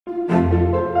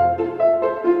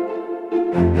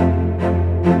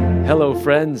Hello,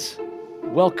 friends.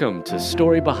 Welcome to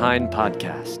Story Behind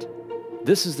Podcast.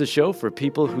 This is the show for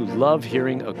people who love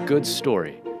hearing a good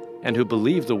story and who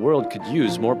believe the world could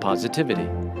use more positivity.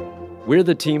 We're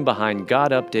the team behind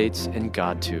GodUpdates and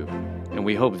GodTube, and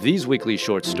we hope these weekly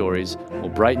short stories will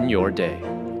brighten your day.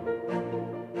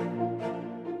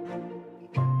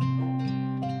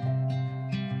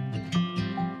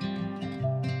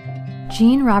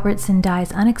 Jeanne Robertson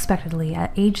dies unexpectedly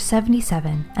at age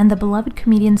 77, and the beloved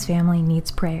comedian's family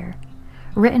needs prayer.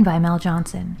 Written by Mel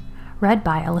Johnson. Read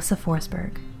by Alyssa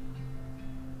Forsberg.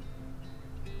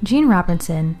 Jeanne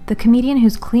Robertson, the comedian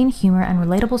whose clean humor and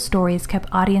relatable stories kept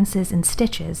audiences in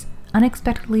stitches,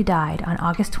 unexpectedly died on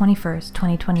August 21,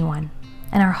 2021,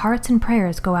 and our hearts and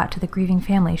prayers go out to the grieving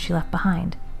family she left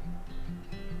behind.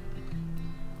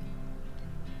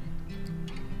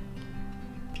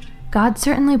 God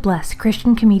certainly blessed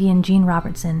Christian comedian Jeanne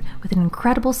Robertson with an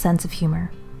incredible sense of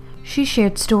humor. She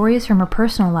shared stories from her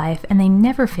personal life, and they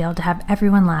never failed to have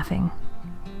everyone laughing.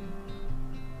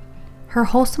 Her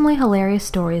wholesomely hilarious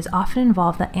stories often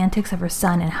involve the antics of her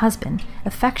son and husband,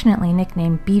 affectionately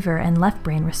nicknamed Beaver and Left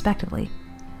Brain respectively.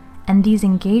 And these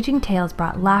engaging tales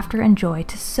brought laughter and joy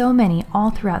to so many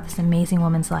all throughout this amazing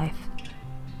woman's life.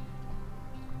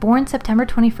 Born September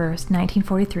 21,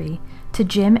 1943, to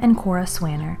Jim and Cora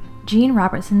Swanner, Jeanne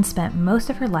Robertson spent most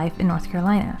of her life in North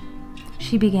Carolina.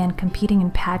 She began competing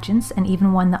in pageants and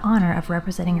even won the honor of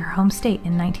representing her home state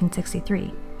in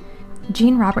 1963.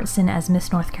 Jeanne Robertson as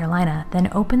Miss North Carolina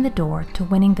then opened the door to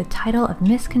winning the title of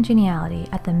Miss Congeniality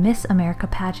at the Miss America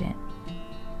pageant.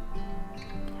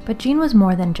 But Jeanne was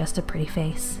more than just a pretty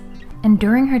face, and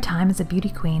during her time as a beauty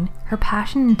queen, her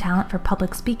passion and talent for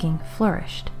public speaking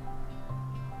flourished.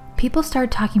 People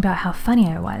started talking about how funny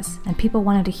I was, and people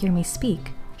wanted to hear me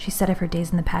speak, she said of her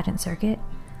days in the pageant circuit.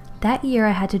 That year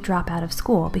I had to drop out of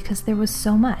school because there was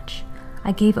so much.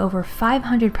 I gave over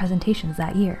 500 presentations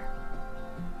that year.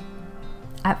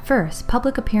 At first,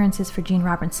 public appearances for Jeanne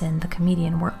Robertson, the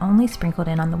comedian, were only sprinkled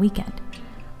in on the weekend.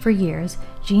 For years,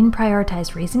 Jeanne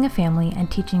prioritized raising a family and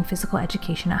teaching physical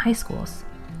education at high schools.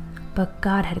 But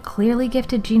God had clearly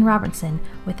gifted Jeanne Robertson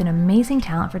with an amazing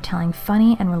talent for telling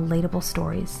funny and relatable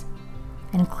stories.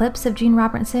 And clips of Jeanne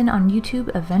Robertson on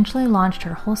YouTube eventually launched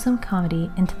her wholesome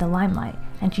comedy into the limelight,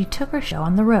 and she took her show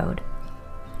on the road.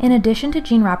 In addition to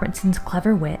Jeanne Robertson's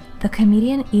clever wit, the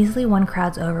comedian easily won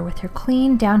crowds over with her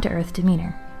clean, down-to-earth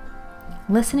demeanor.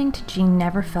 Listening to Jeanne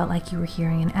never felt like you were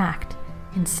hearing an act.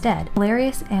 Instead,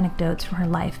 hilarious anecdotes from her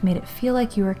life made it feel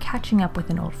like you were catching up with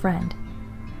an old friend.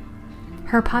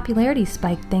 Her popularity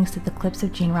spiked thanks to the clips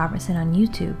of Jeanne Robertson on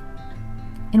YouTube.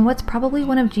 In what's probably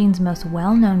one of Jeanne's most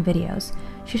well-known videos,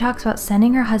 she talks about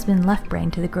sending her husband Left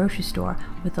Brain to the grocery store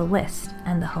with a list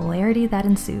and the hilarity that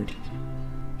ensued.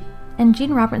 And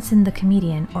Jeanne Robertson, the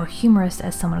comedian, or humorist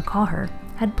as some would call her,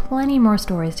 had plenty more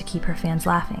stories to keep her fans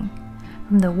laughing.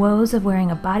 From the woes of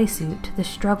wearing a bodysuit to the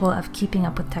struggle of keeping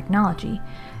up with technology,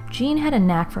 Jeanne had a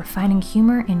knack for finding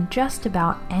humor in just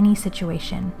about any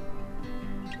situation.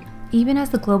 Even as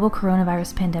the global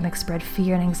coronavirus pandemic spread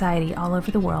fear and anxiety all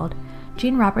over the world,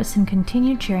 Jeanne Robertson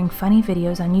continued sharing funny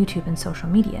videos on YouTube and social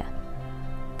media.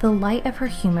 The light of her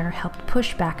humor helped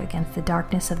push back against the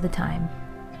darkness of the time.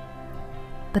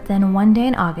 But then one day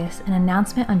in August, an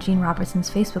announcement on Jeanne Robertson's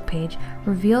Facebook page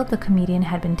revealed the comedian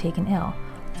had been taken ill,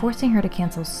 forcing her to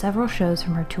cancel several shows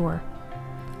from her tour.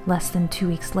 Less than 2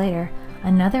 weeks later,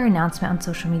 another announcement on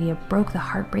social media broke the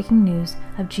heartbreaking news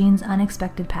of Jeanne's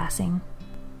unexpected passing.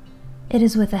 It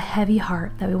is with a heavy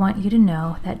heart that we want you to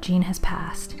know that Jeanne has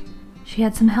passed. She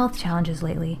had some health challenges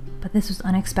lately, but this was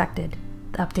unexpected,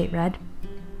 the update read.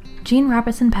 Jeanne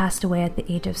Robertson passed away at the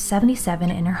age of 77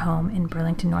 in her home in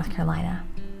Burlington, North Carolina.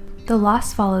 The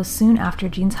loss follows soon after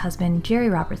Jeanne's husband, Jerry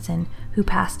Robertson, who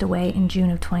passed away in June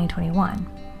of 2021.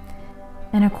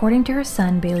 And according to her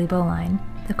son, Bailey Boline,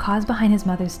 the cause behind his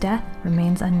mother's death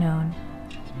remains unknown.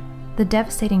 The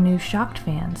devastating news shocked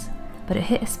fans, but it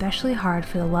hit especially hard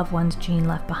for the loved ones Jeanne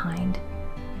left behind.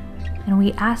 And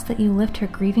we ask that you lift her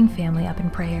grieving family up in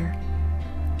prayer.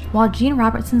 While Jeanne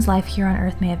Robertson's life here on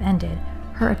earth may have ended,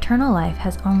 her eternal life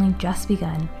has only just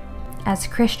begun. As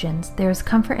Christians, there is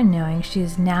comfort in knowing she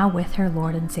is now with her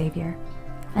Lord and Savior,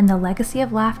 and the legacy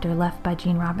of laughter left by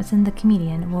Jeanne Robertson the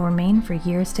comedian will remain for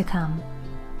years to come.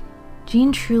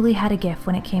 Jeanne truly had a gift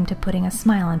when it came to putting a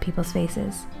smile on people's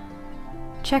faces.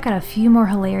 Check out a few more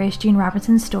hilarious Jeanne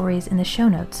Robertson stories in the show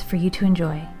notes for you to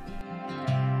enjoy.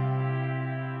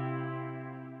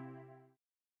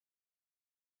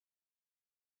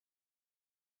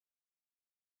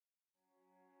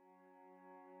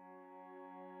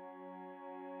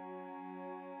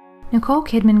 Nicole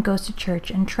Kidman goes to church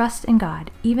and trusts in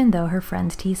God even though her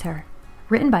friends tease her.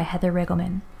 Written by Heather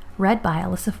Riggleman. Read by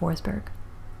Alyssa Forsberg.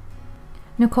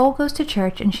 Nicole goes to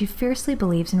church and she fiercely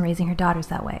believes in raising her daughters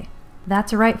that way.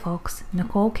 That's right, folks.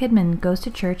 Nicole Kidman goes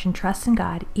to church and trusts in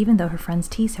God even though her friends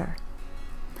tease her.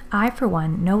 I, for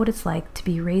one, know what it's like to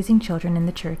be raising children in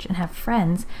the church and have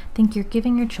friends think you're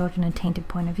giving your children a tainted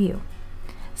point of view.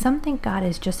 Some think God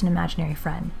is just an imaginary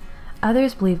friend.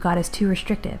 Others believe God is too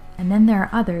restrictive, and then there are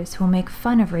others who will make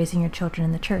fun of raising your children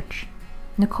in the church.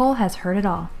 Nicole has heard it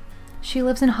all. She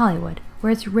lives in Hollywood,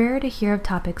 where it's rare to hear of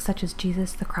topics such as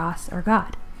Jesus, the cross, or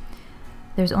God.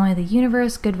 There's only the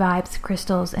universe, good vibes,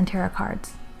 crystals, and tarot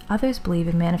cards. Others believe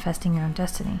in manifesting your own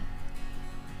destiny.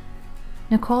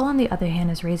 Nicole, on the other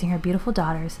hand, is raising her beautiful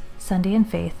daughters, Sunday and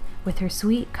Faith, with her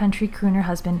sweet country crooner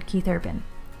husband, Keith Urban.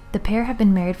 The pair have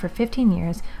been married for 15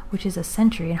 years, which is a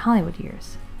century in Hollywood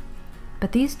years.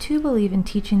 But these two believe in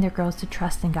teaching their girls to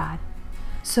trust in God.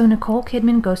 So Nicole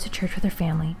Kidman goes to church with her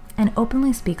family and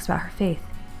openly speaks about her faith,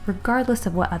 regardless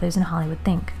of what others in Hollywood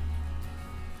think.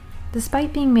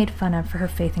 Despite being made fun of for her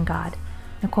faith in God,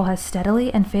 Nicole has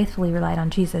steadily and faithfully relied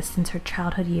on Jesus since her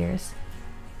childhood years.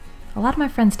 "A lot of my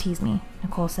friends tease me,"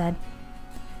 Nicole said.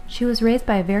 She was raised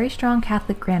by a very strong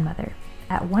Catholic grandmother.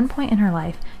 At one point in her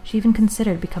life, she even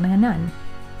considered becoming a nun.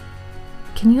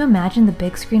 Can you imagine the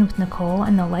big screen with Nicole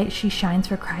and the light she shines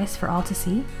for Christ for all to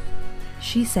see?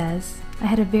 She says, "I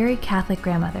had a very Catholic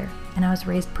grandmother, and I was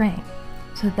raised praying,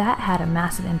 so that had a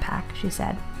massive impact," she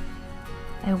said.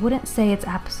 "I wouldn't say it's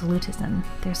absolutism.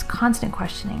 There's constant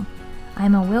questioning. I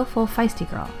am a willful, feisty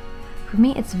girl. For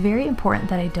me, it's very important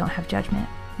that I don't have judgment.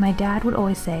 My dad would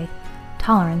always say,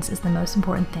 tolerance is the most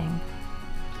important thing."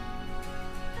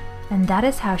 And that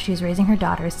is how she is raising her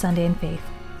daughters, Sunday and Faith,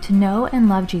 to know and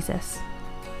love Jesus.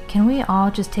 Can we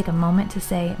all just take a moment to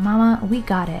say, "Mama, we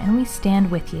got it, and we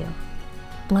stand with you."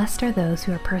 Blessed are those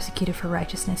who are persecuted for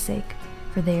righteousness' sake,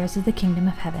 for theirs is the kingdom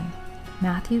of heaven.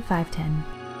 Matthew 5:10.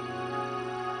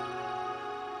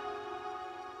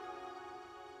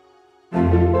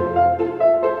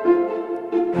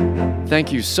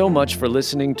 Thank you so much for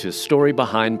listening to Story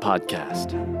Behind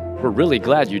Podcast. We're really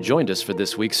glad you joined us for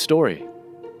this week's story.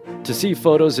 To see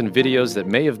photos and videos that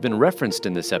may have been referenced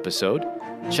in this episode,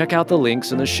 check out the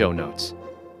links in the show notes.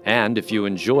 And if you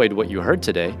enjoyed what you heard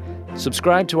today,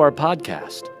 subscribe to our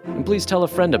podcast, and please tell a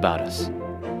friend about us.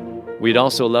 We'd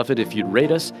also love it if you'd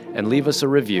rate us and leave us a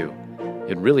review.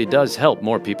 It really does help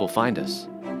more people find us.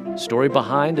 Story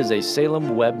Behind is a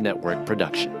Salem Web Network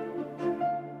production.